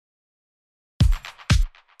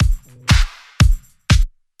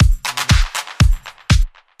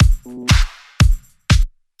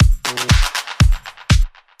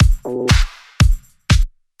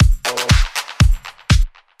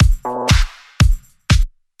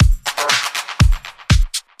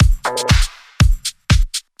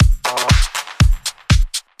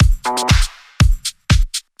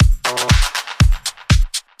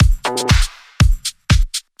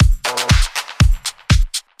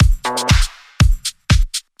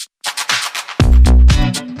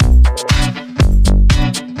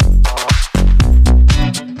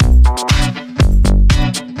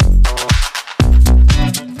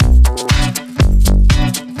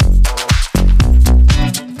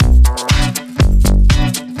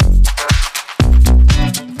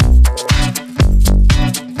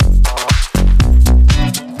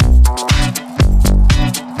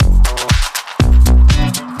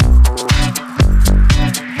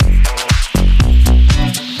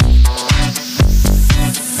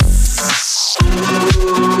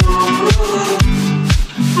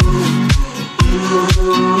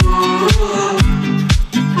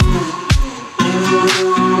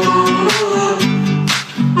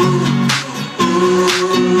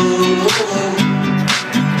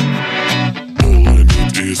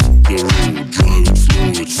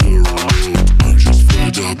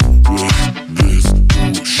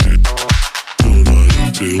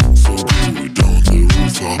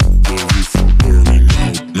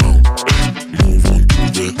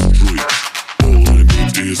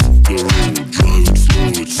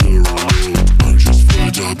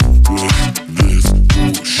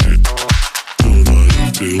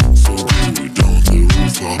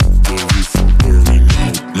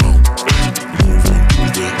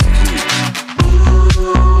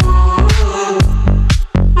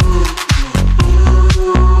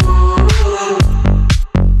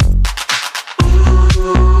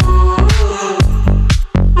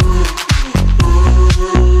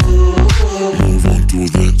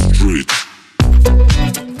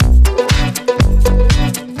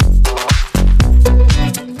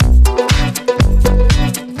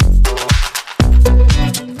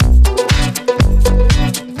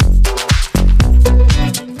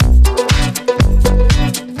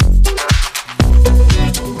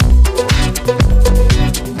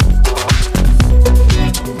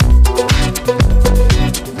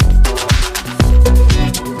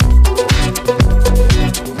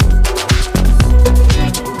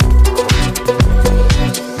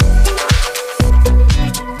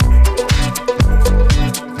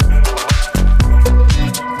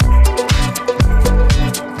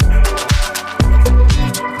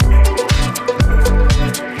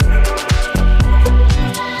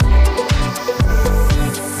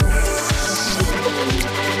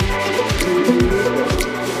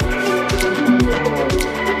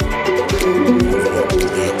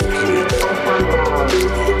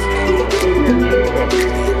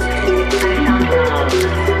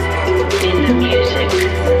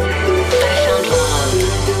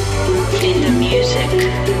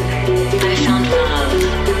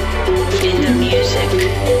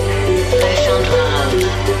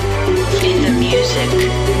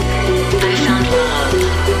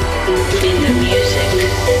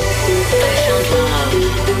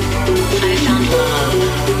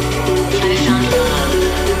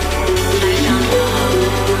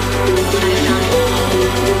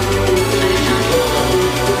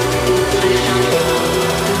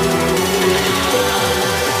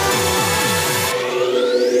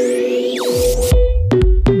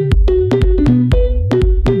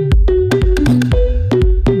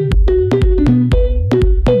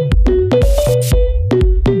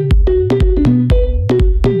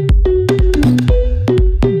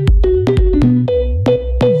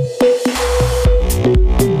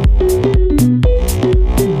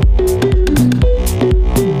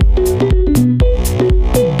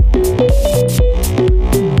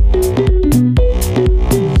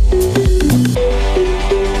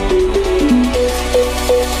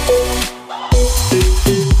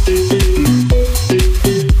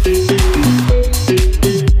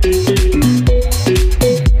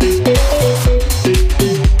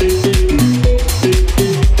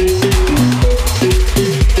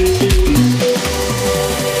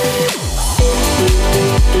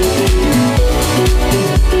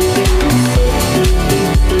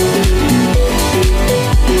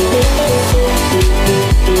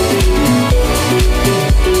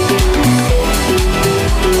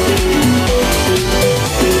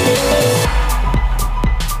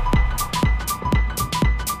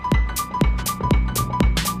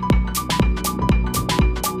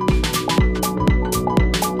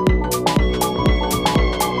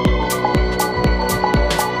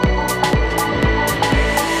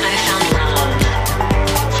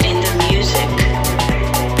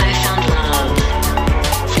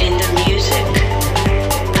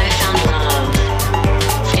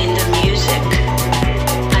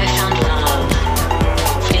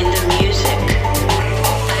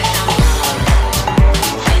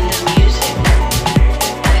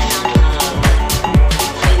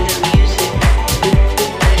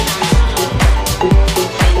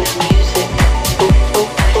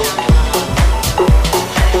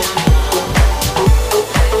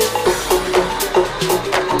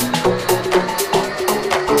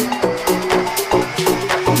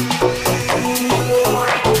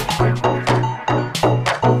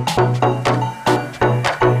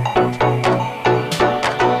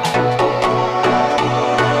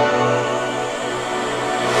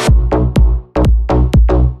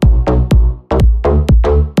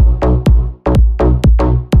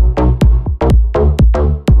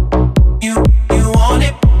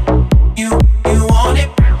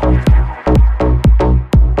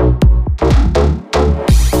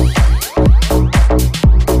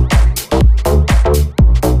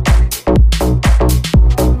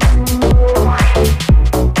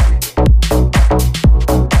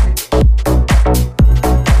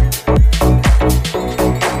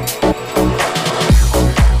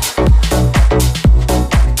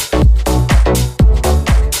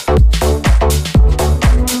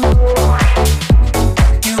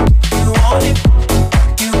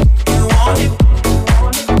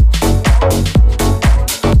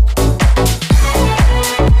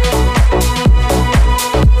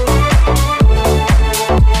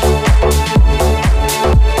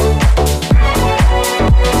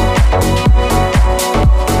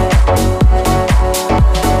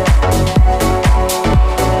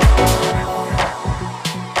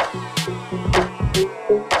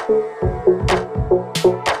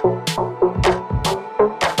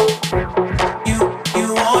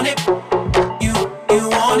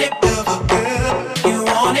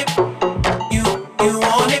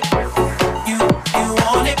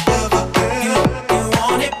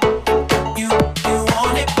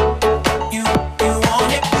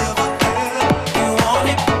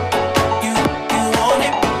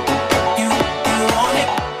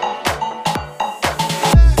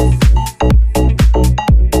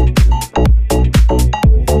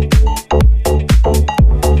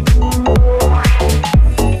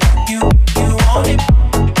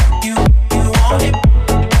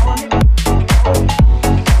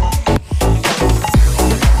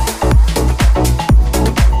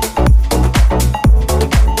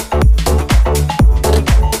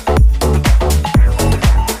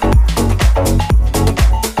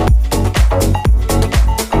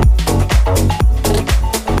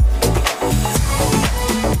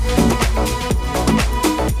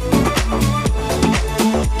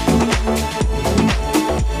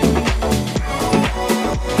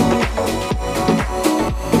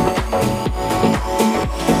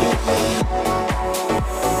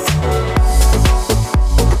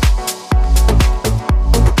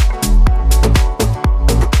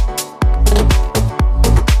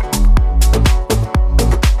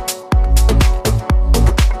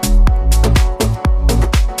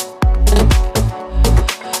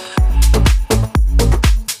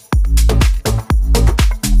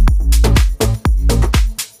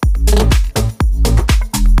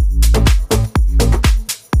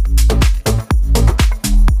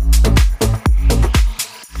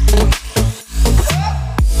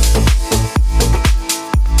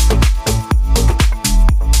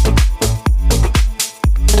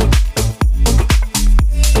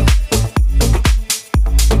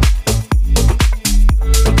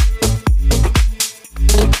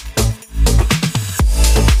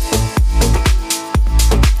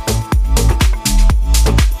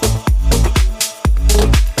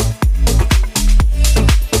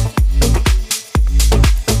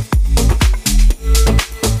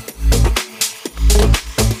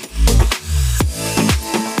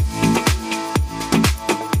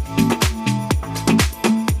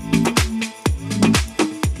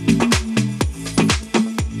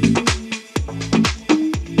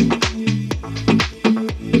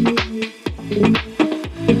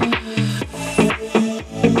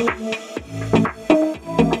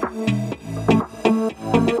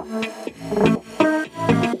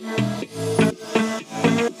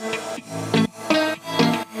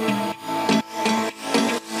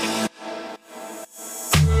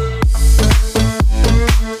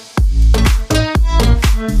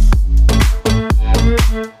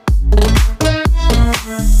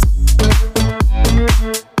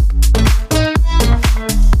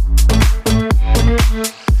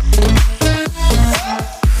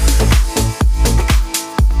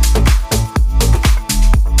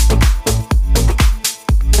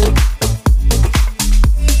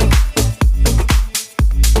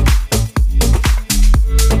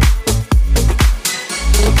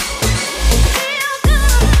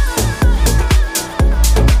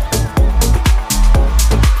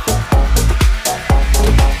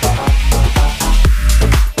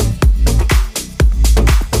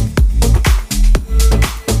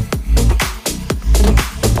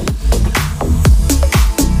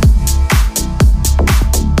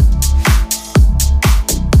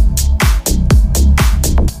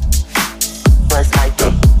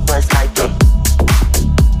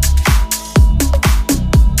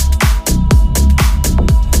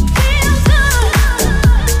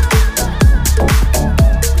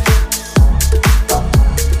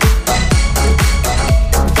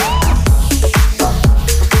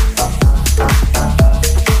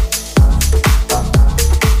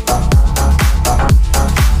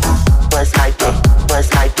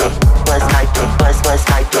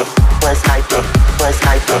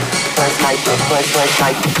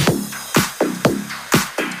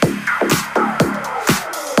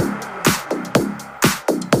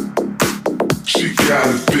She got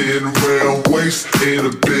a thin round waist and a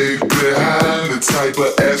big behind, the type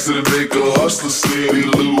of ass that'll make a hustler steady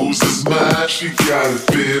lose his mind. She got a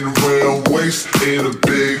thin round waist and a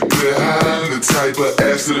big behind, the type of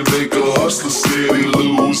ass that'll make a hustler steady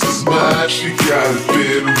lose his mind. She got a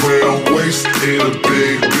thin round waist and a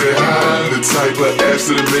big behind, the type of ass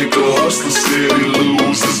that'll make a hustler steady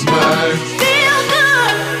lose his mind. Feel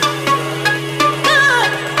good,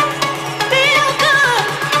 good, feel good,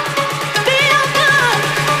 feel good.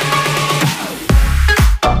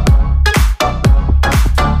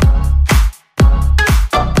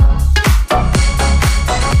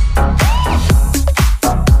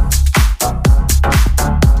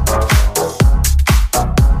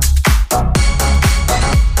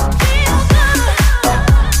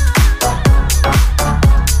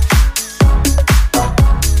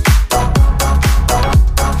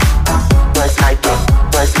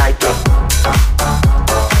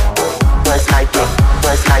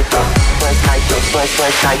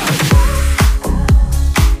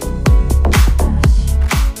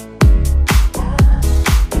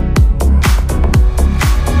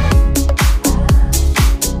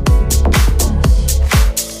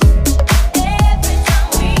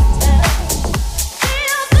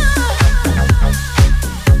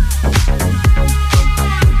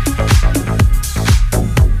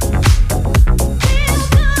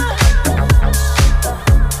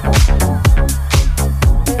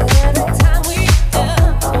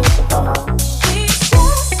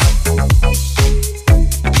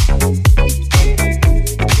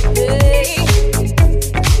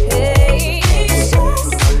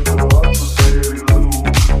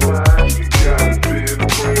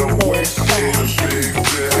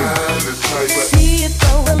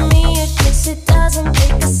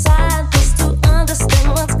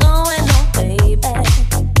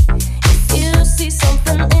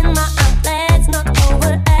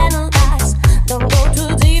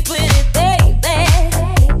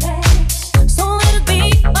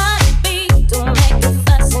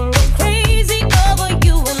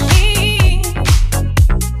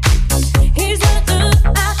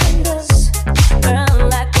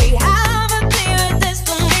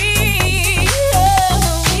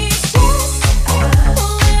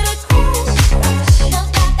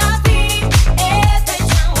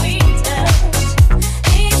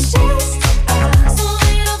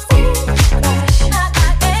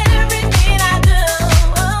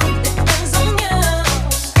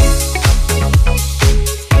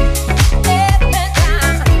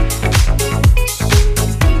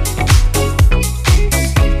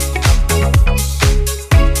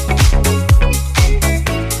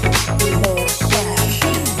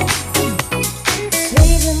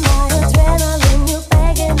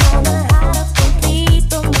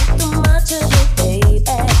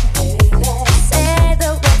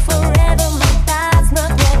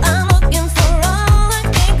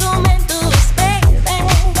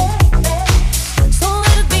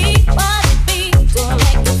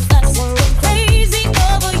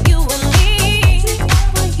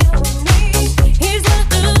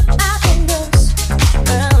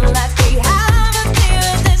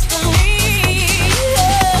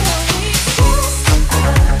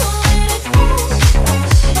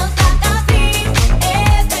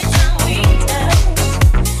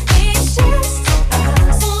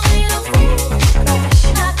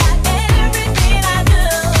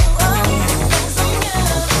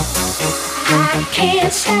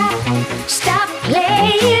 Stop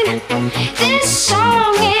playing this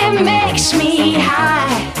song, it makes me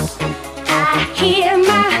high. I hear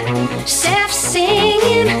myself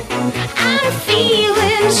singing, I'm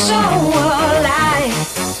feeling so alive.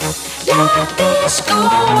 Let this go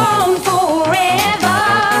on forever,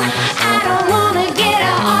 I don't wanna get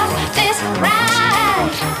off this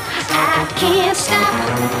ride. I can't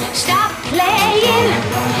stop playing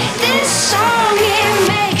this song, it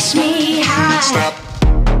makes me high. Stop.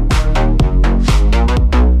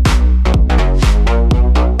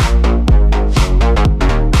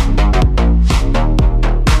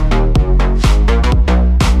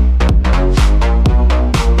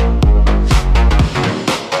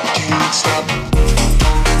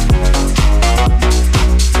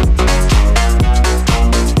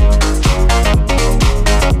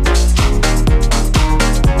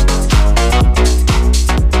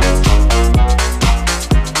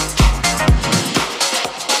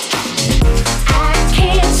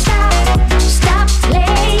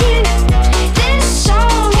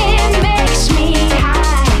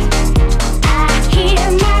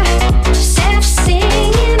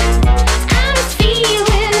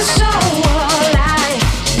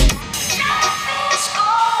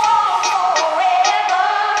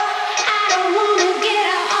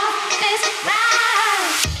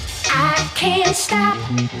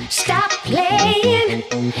 stop playing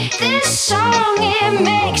this song. It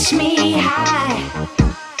makes me high.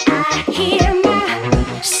 I hear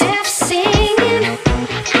myself singing.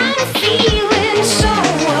 I'm feeling so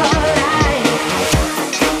alive.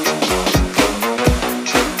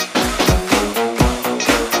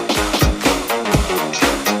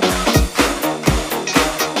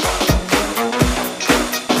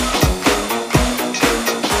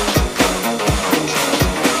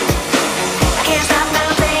 I can't stop now,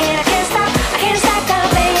 baby. I can't stop. I can't stop now,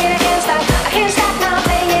 baby. I can't stop. I can't stop now,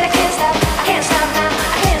 baby. I can't stop. I can't stop now.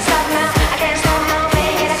 I can't stop now. I can't stop now,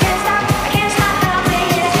 baby. I can't stop. I can't stop now,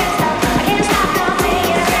 baby. I can't stop. I can't stop now,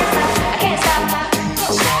 baby. I can't stop. I can't stop now.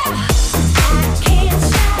 I can't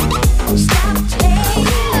stop playing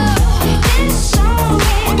this song.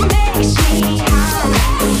 It makes me high.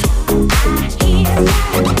 I hear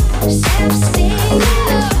myself singing.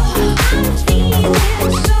 I'm feeling so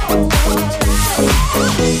alive.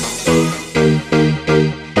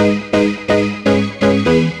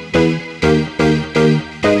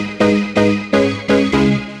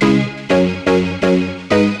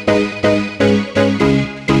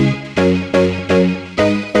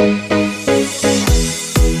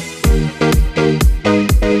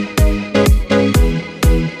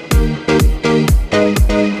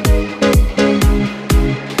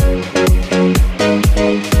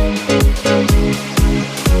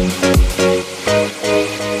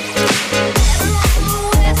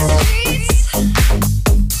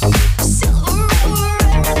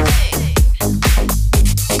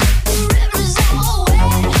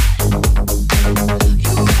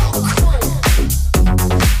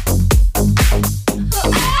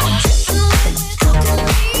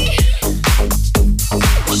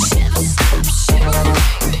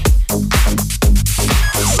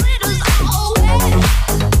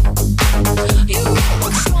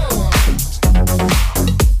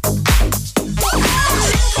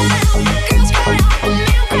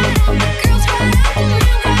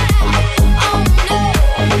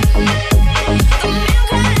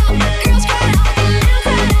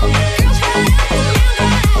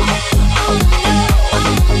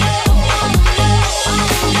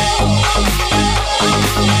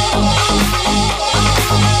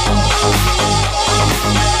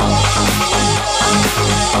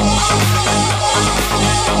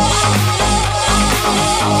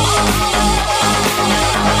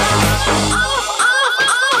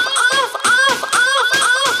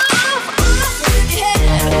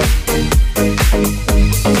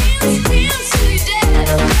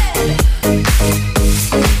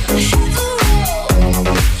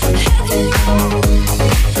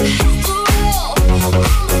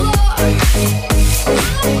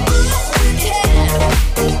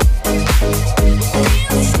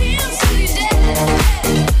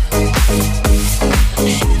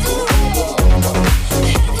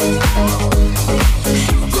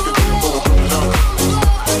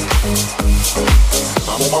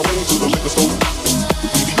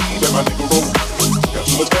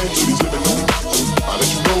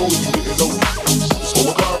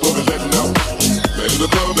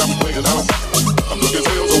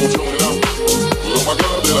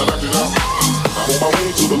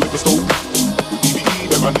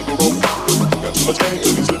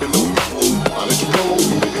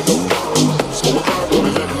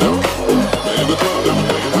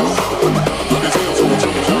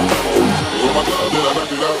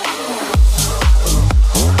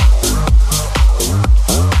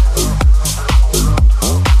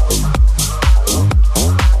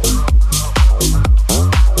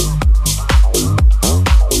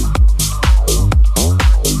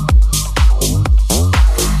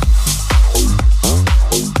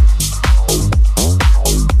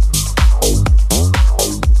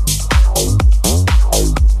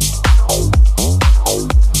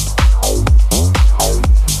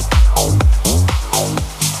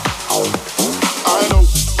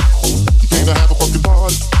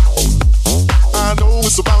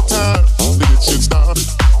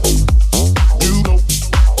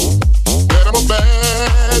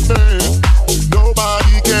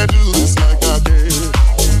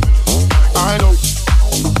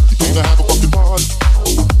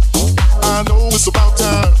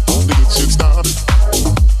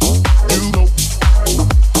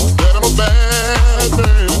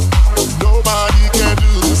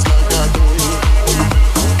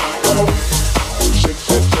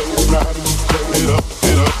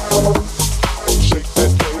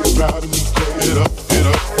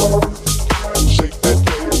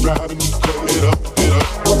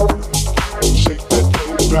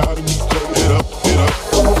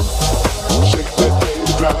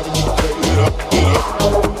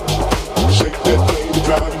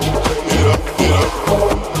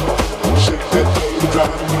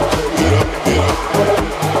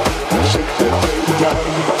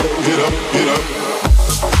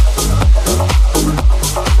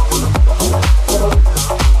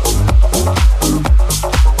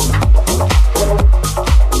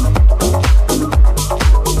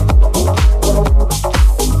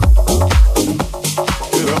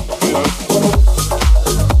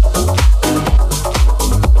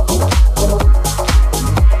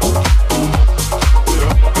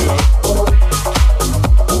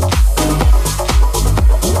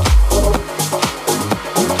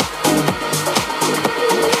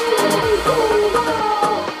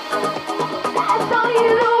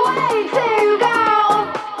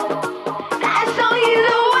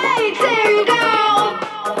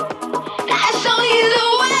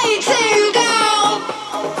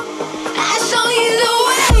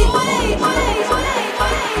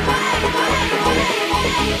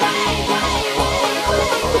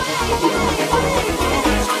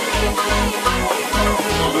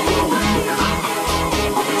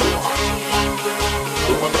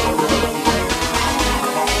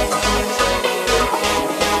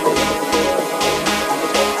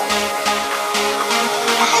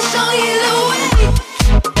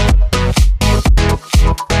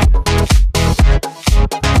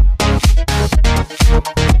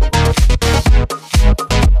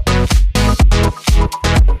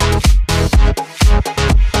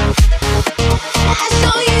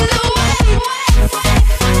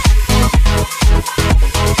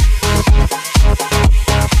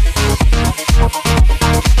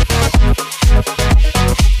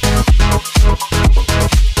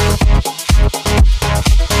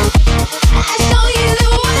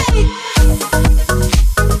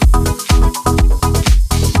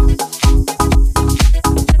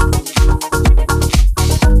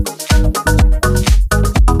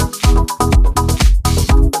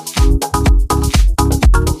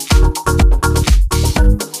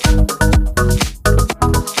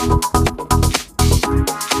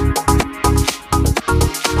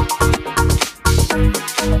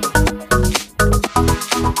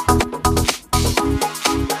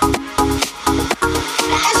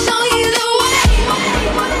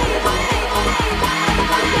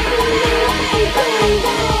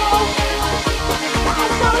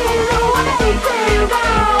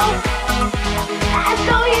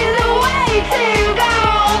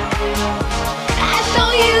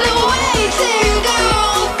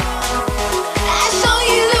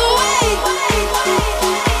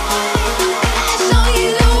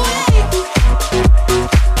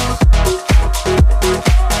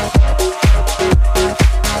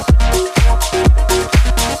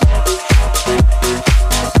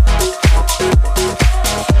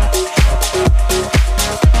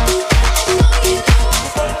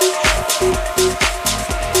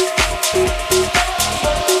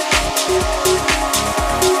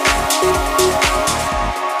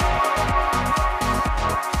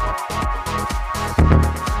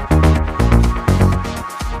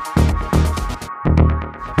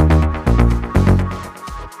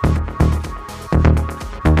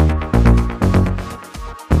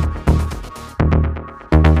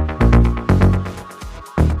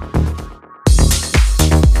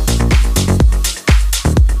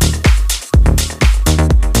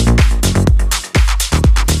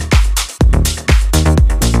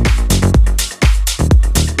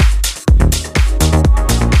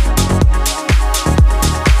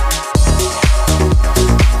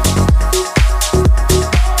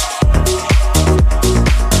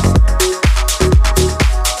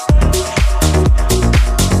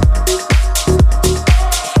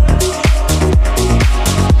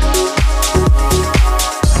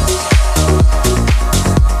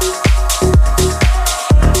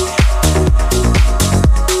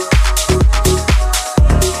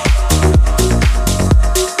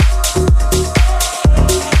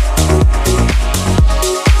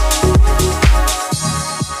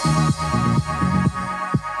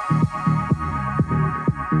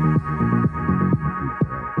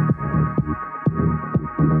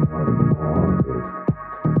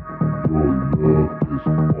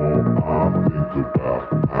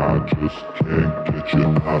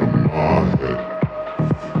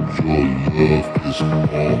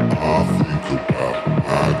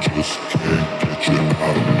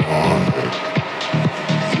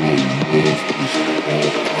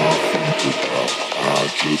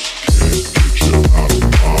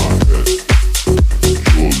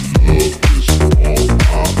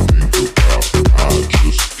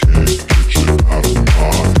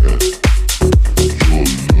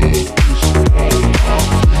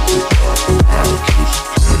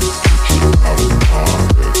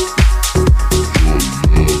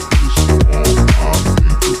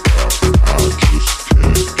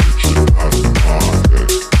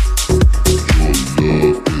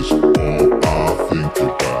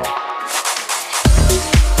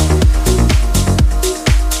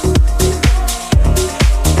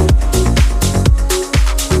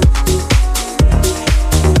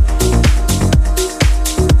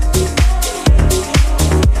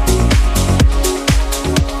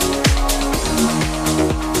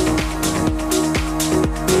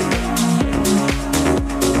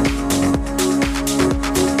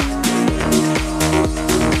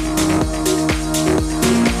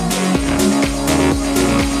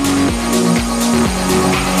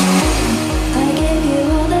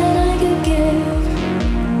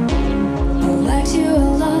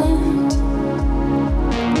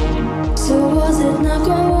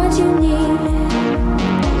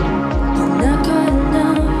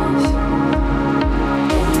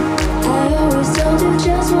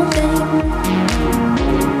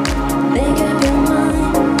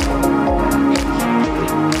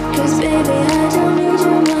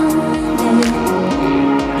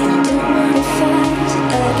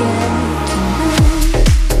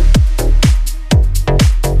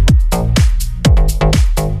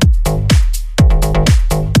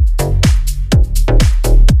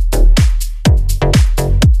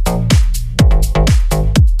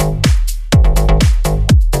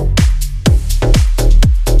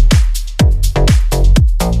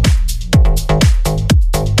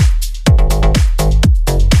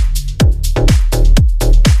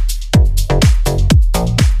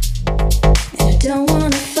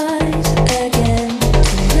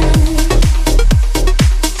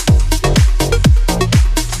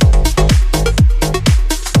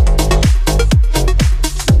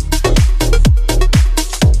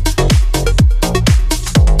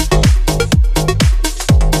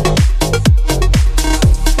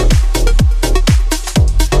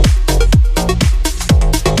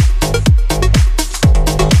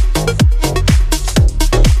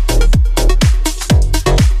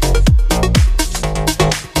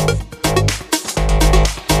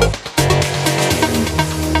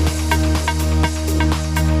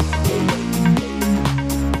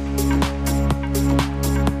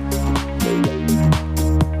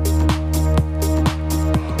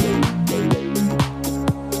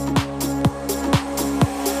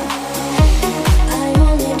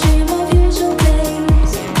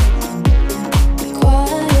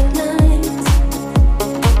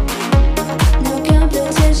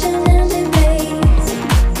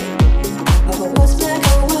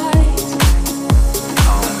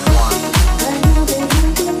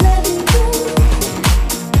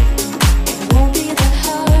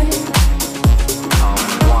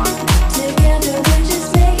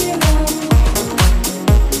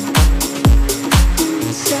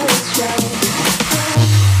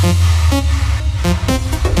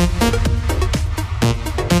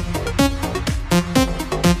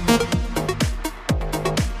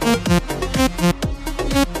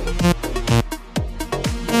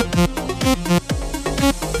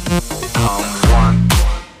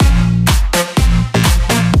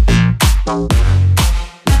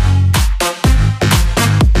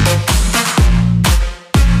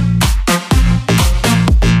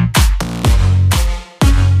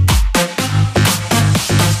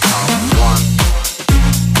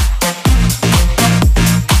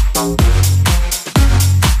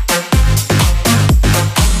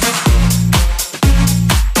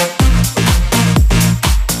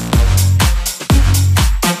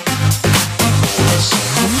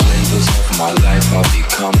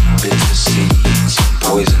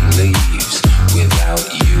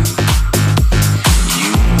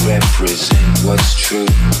 what's true.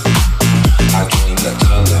 I dream the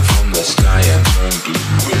color from the sky and turn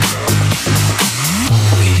blue with her.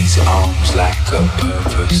 These arms lack a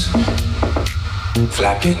purpose,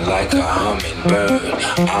 flapping like a hummingbird.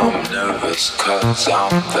 I'm nervous 'cause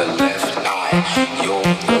I'm the left eye,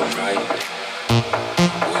 you're the right.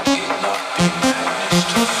 Would it not be madness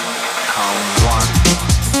to come one?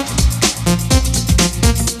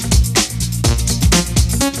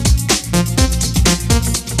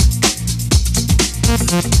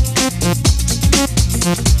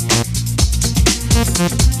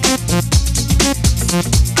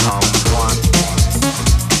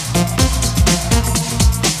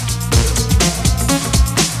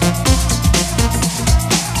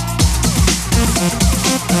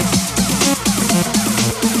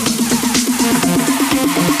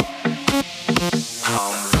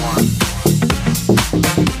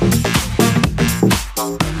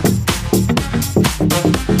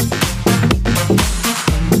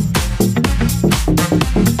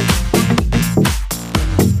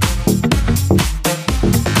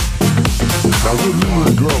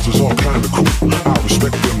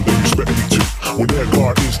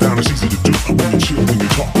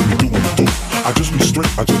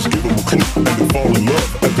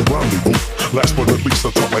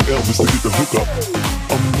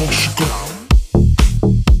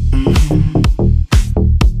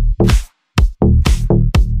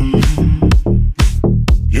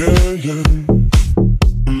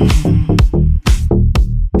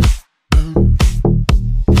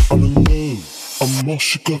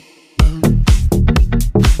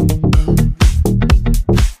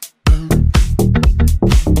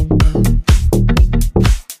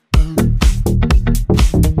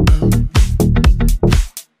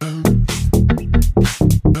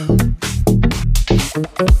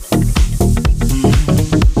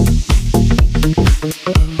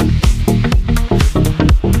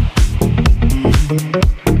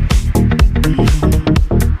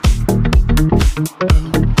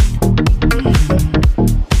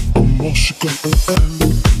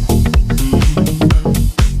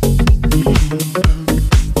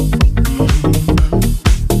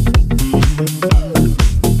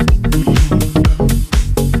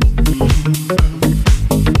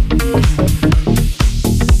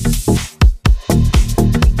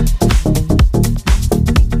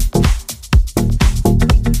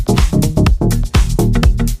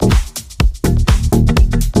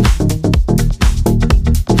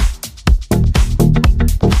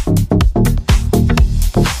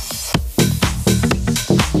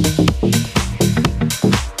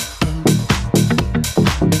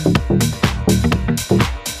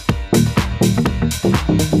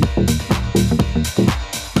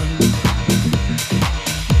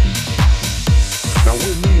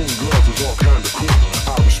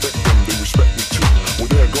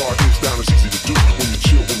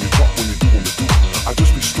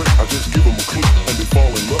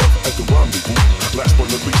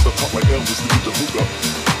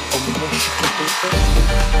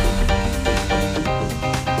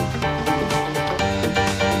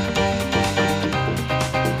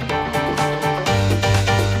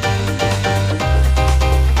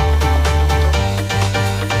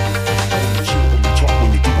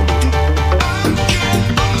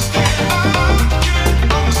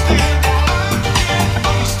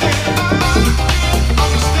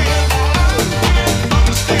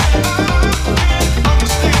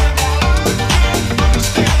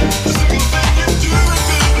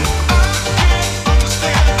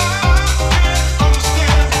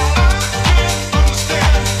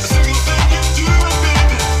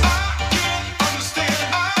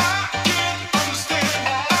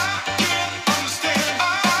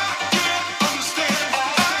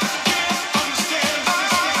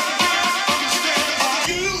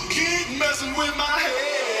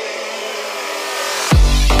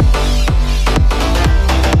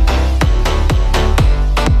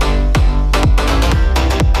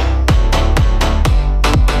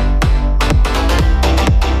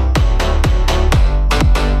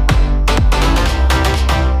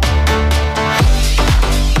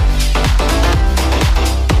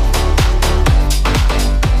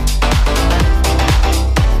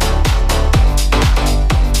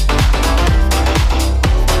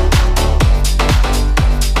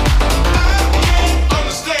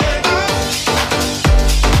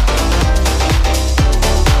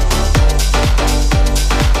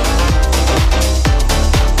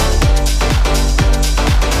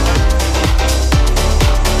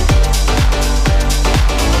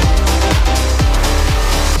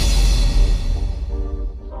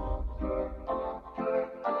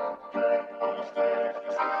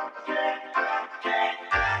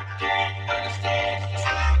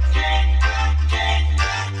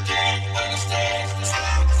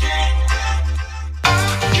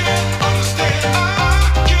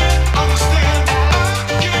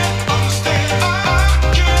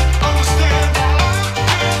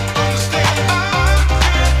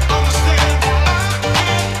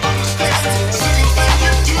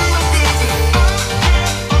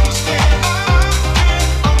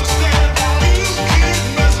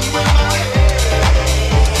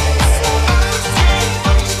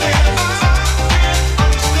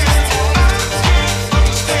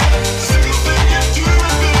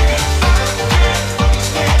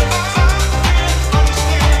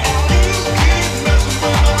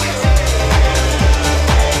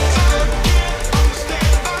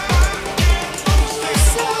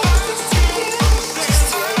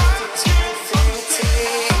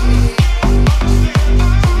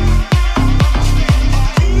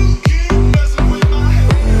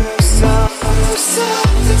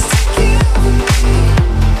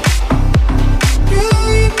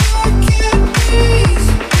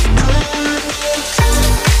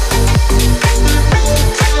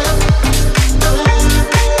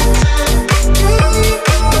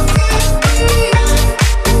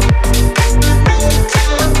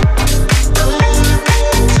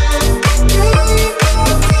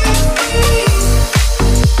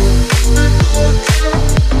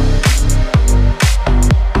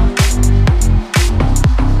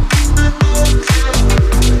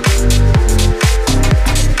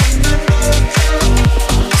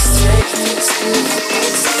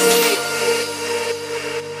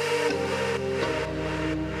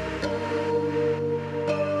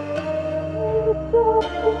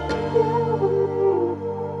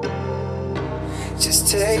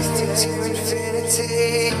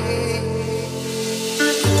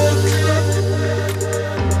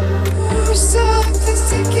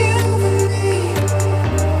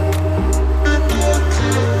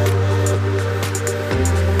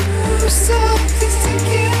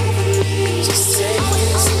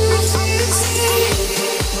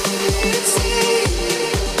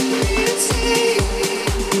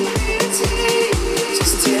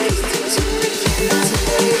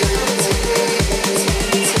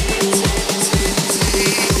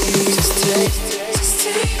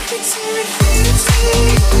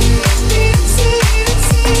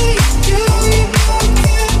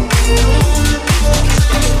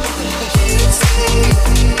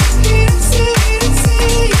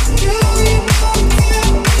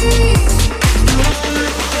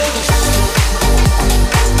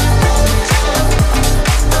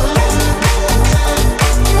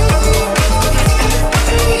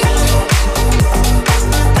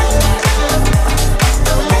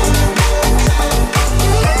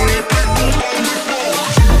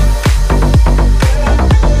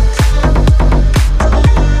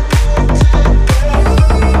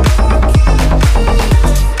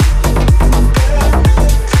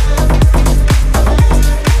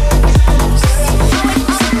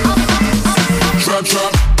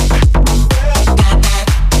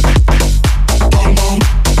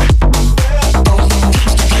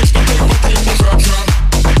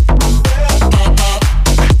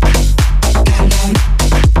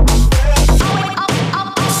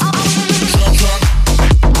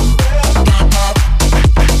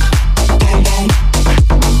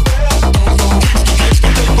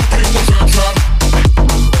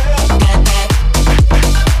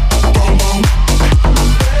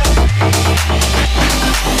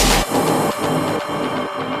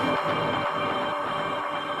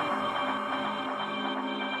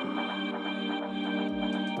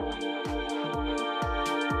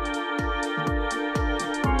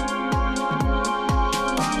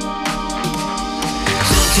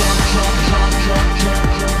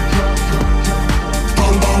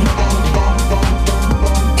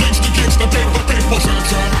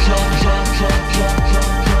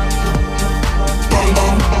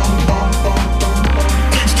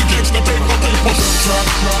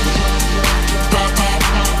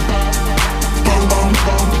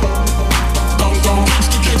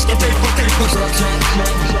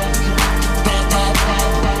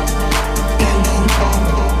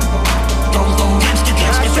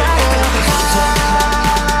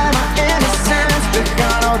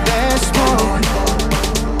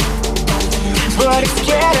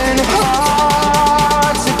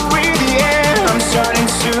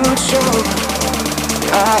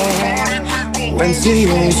 When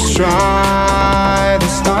tears dry,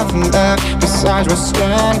 there's nothing left besides what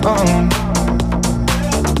stand on.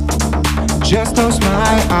 Just close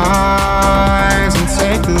my eyes and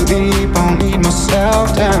take the leap. I'll lead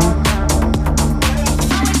myself down.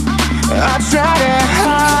 I try to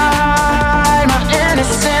hide my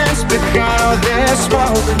innocence behind all this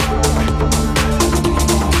smoke.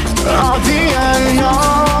 All the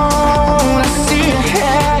unknown, I see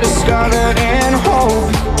ahead is covered in hope.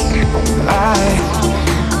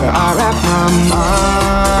 I wrap my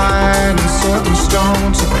mind in silken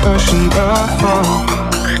stone to cushion the fall.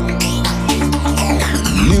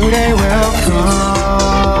 New day will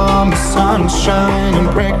come, the sun will shine and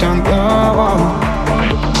break down the wall.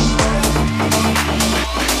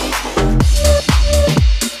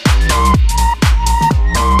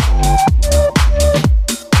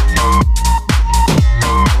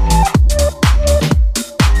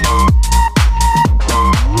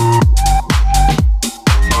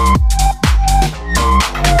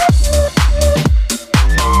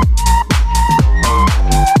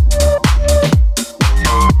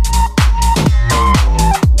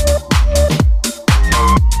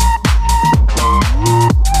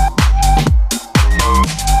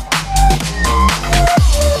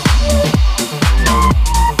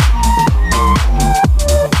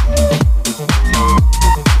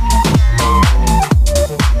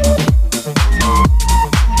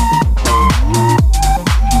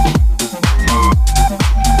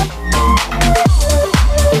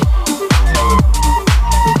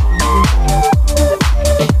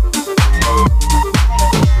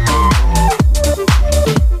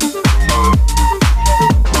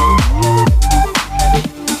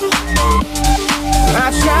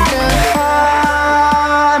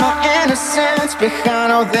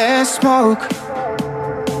 Behind all this smoke,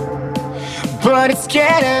 but it's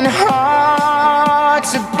getting hard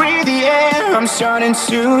to breathe the air. I'm starting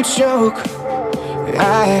to choke.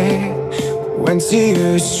 When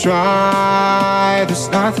tears dry, there's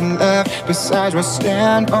nothing left besides what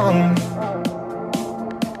stand on.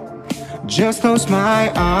 Just close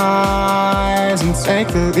my eyes and take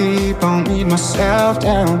the leap. I'll lead myself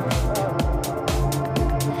down.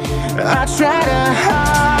 I try to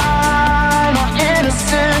hide my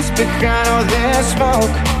innocence behind all this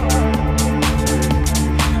smoke.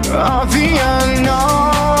 All the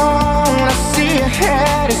unknown, I see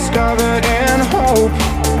ahead is covered in hope.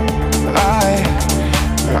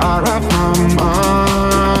 I wrap my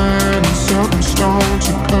mind in silken stone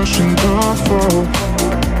to cushion the fall.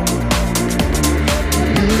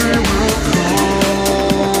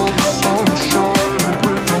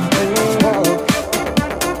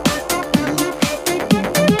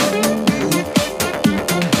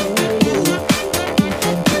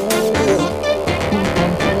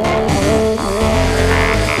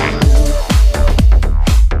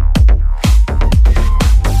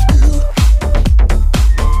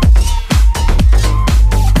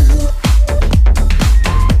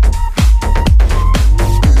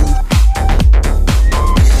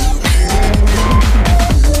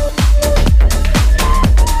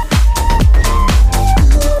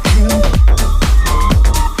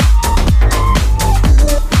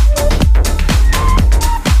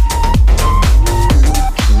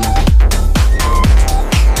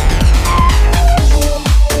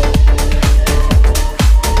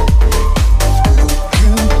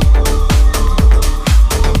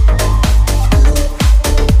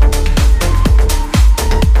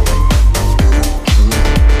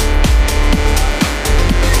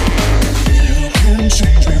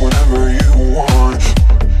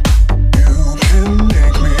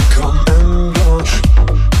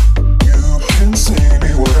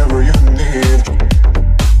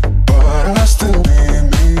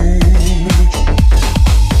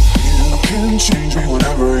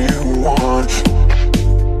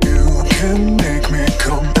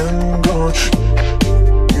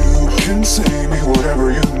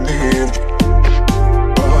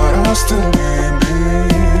 still need me.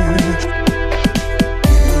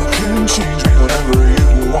 You can change me whatever you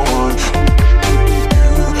want.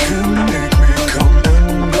 You can make me come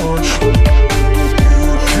and go. You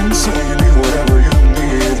can say me whatever you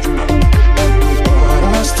need. But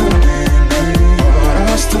I still need me. But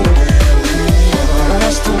I still need me. But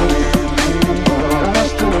I still need me. But I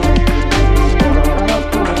still need me.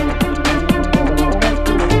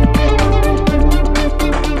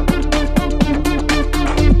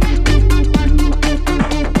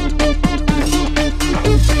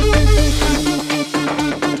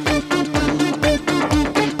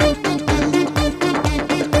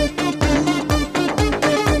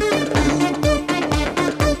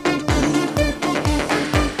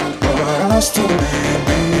 Still need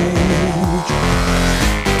me.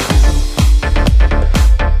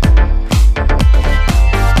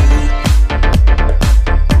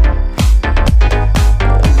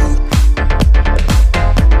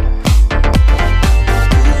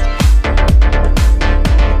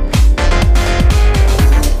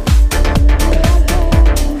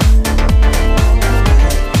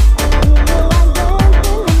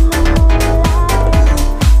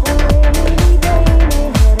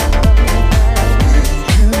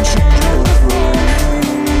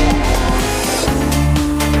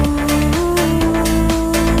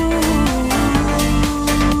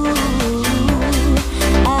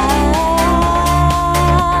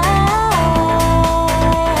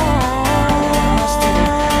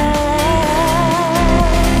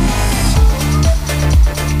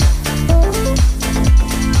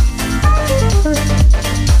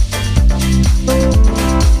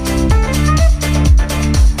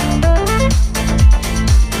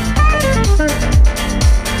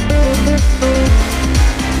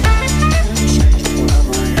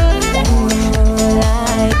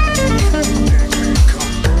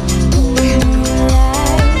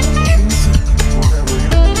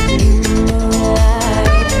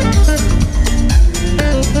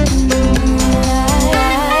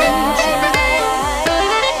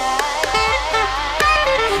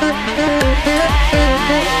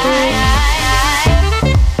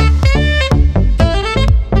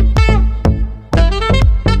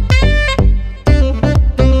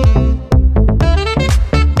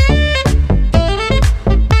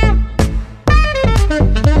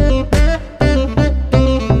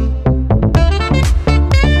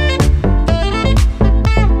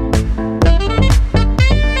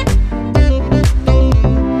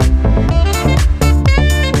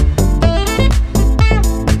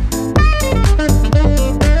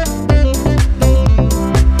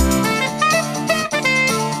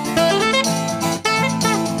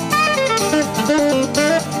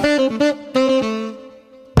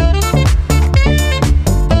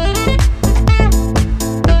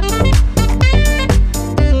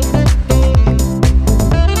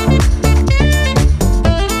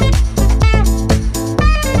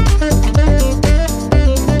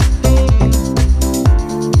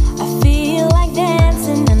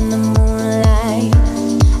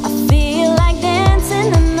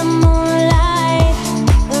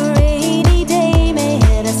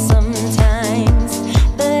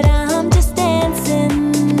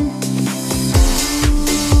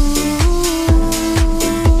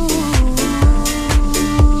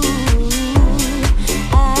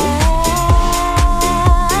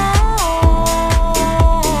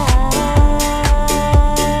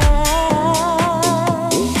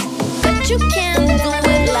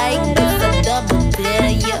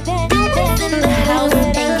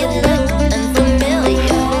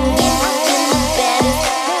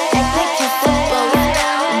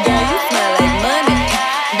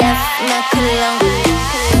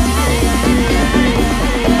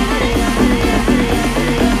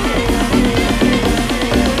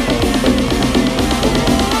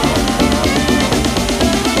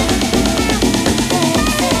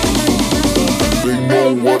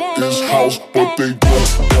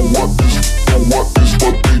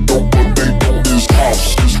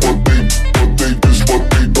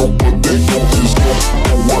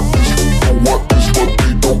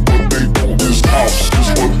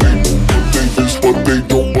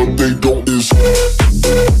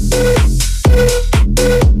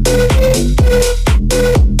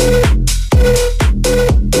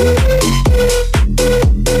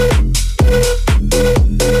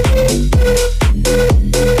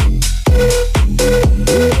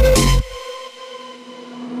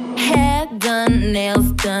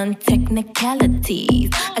 technicalities.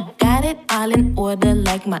 I got it all in order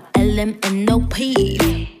like my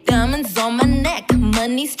LMNOP. Diamonds on my neck,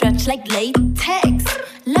 money stretched like latex.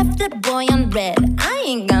 Left that boy on red, I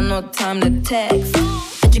ain't got no time to text.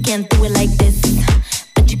 But you can't do it like this.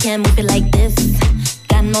 But you can't move it like this.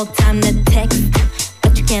 Got no time to text.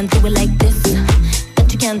 But you can't do it like this.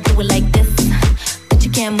 But you can't do it like this. But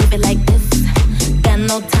you can't move it like this. Got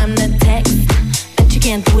no time to text. But you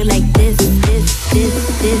can't do it like this.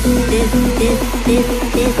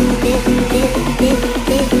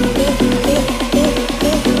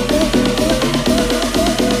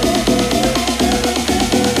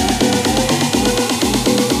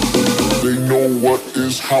 They know what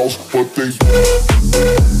is house, but they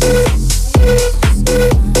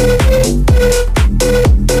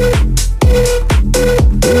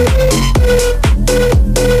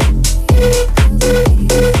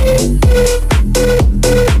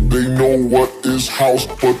house,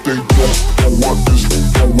 but they don't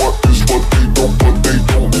know what is, but they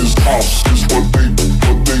don't is house. Is what they,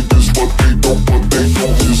 but they is what they don't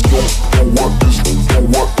is don't know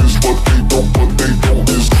what is, but they don't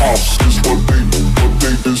is house. Is what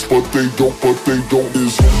they is, but they don't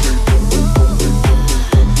is.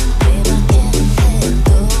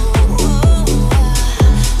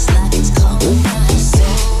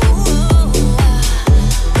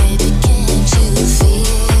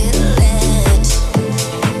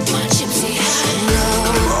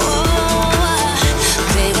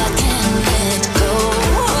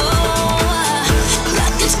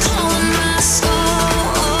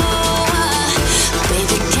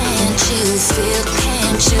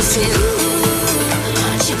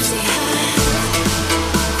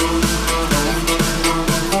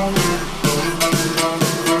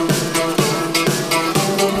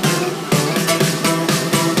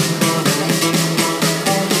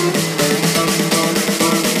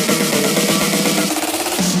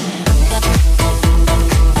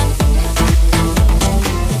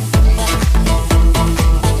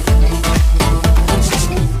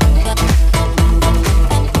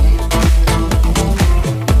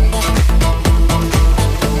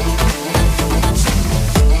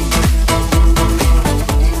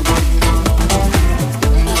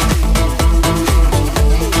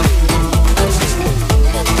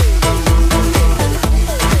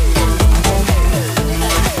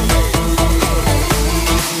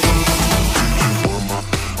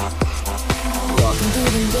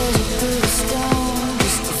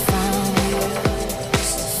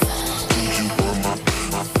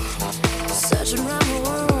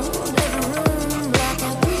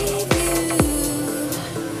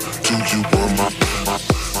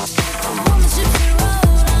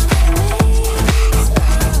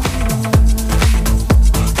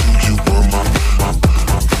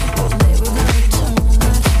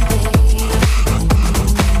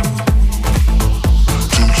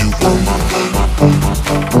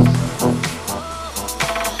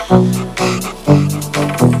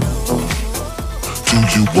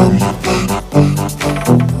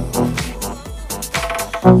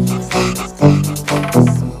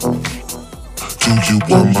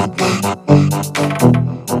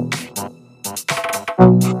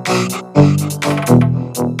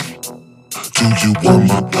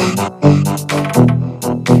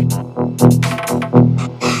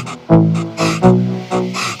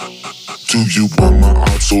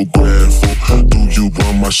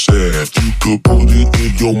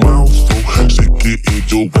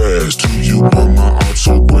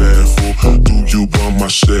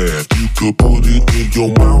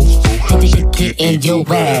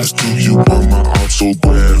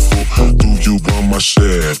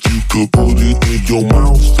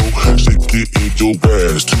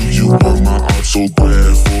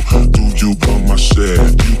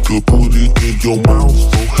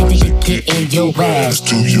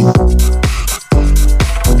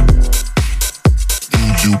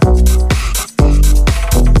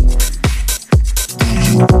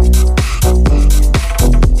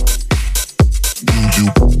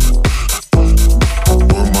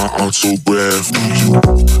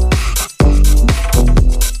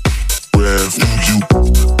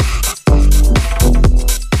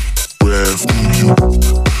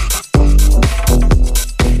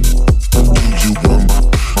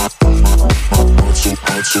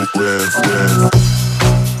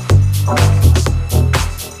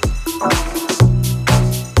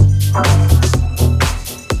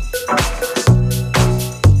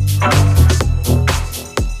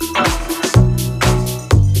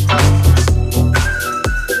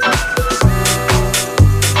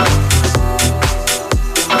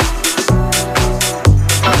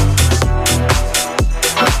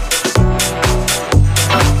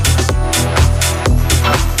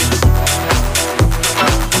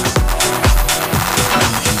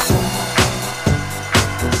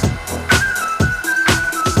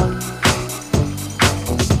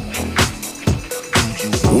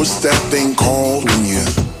 that thing called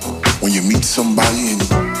when you meet somebody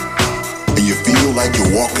and you feel like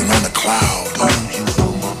you're walking on a cloud,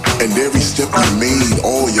 and every step you made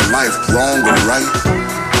all your life, wrong or right,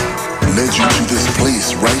 led you to this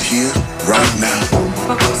place right here, right now.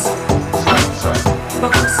 Focus. Focus.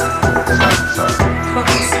 Focus.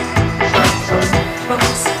 Focus.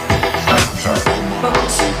 Focus. Focus.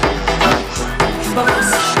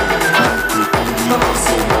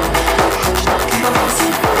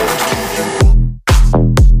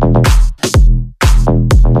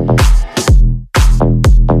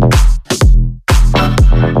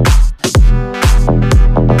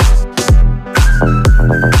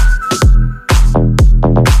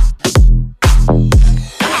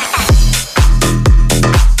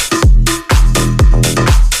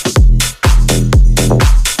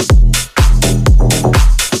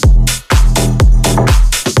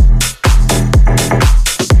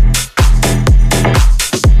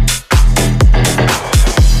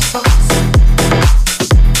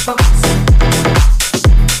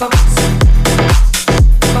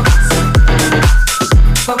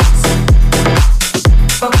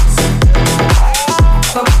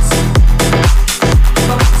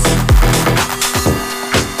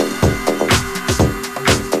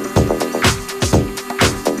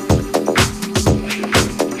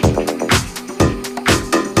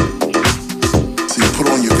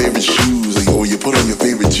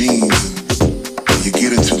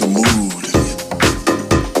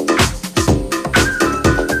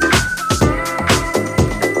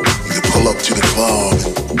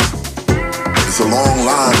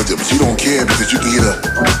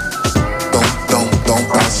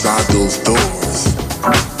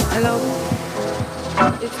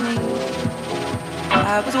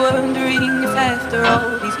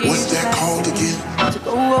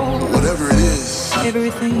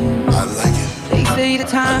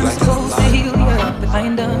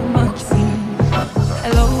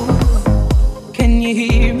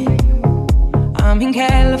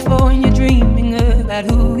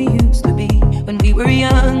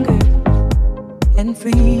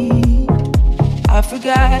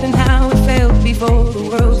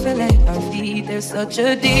 Such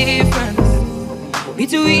a difference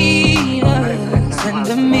between us and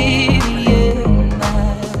a million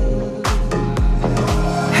miles.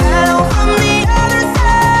 Hello from the other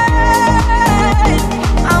side.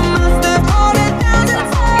 I must have fallen down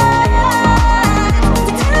inside to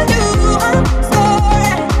tell you I'm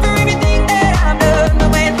sorry for everything that I've done. But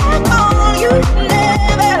when I call you,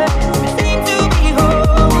 never seem to be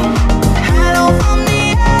home. Hello from the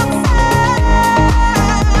outside.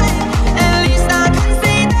 At least I can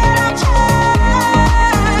say that I'm trying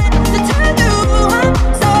to tell you I'm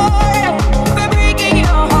sorry for breaking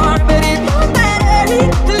your heart, but it won't matter.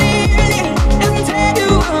 It clearly doesn't tear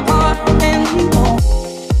you apart anymore.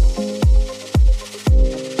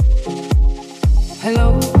 Hello,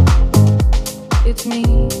 it's me.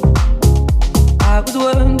 I was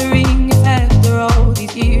wondering if after all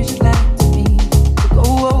these years you'd like to me to go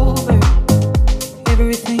over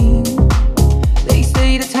everything. They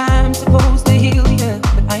say the time's supposed to heal you,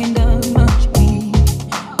 but I ain't done much me.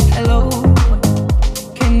 Hello,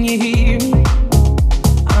 can you hear me?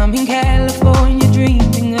 I'm in California.